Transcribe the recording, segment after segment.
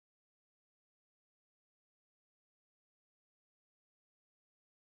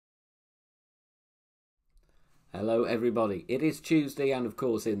Hello everybody, it is Tuesday and of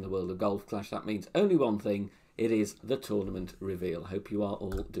course in the world of Golf Clash that means only one thing, it is the tournament reveal. Hope you are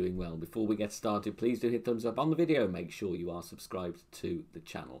all doing well. Before we get started, please do hit thumbs up on the video, make sure you are subscribed to the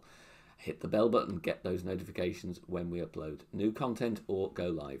channel. Hit the bell button, get those notifications when we upload new content or go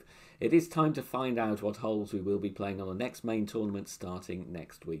live. It is time to find out what holes we will be playing on the next main tournament starting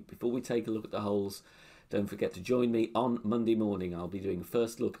next week. Before we take a look at the holes, don't forget to join me on Monday morning. I'll be doing a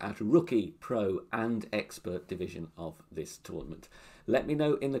first look at Rookie, Pro and Expert division of this tournament. Let me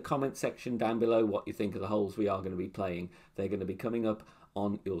know in the comment section down below what you think of the holes we are going to be playing. They're going to be coming up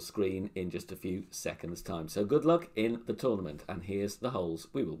on your screen in just a few seconds time. So good luck in the tournament, and here's the holes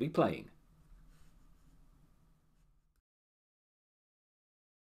we will be playing.